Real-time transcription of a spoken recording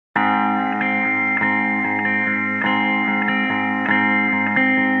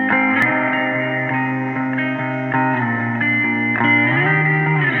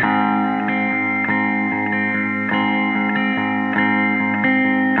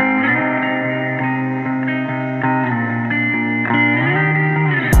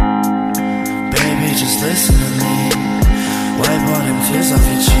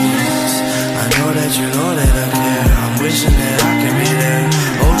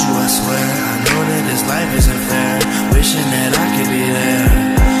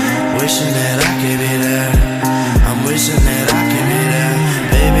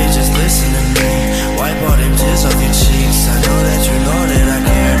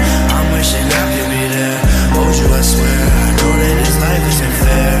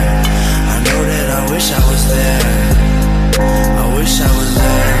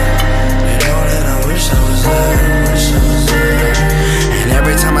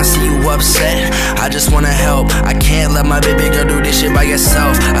upset. I just wanna help. I can't let my baby girl do this shit by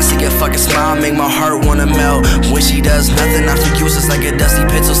herself. I see your fucking smile make my heart wanna melt. When she does nothing, I feel useless like a dusty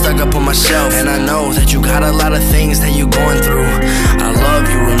pencil stuck up on my shelf. And I know that you got a lot of things that you going through. I love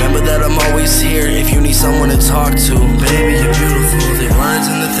you, remember that I'm always here if you need someone to talk to. Baby, you're beautiful. The words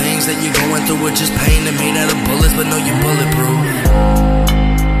and the things that you're going through are just pain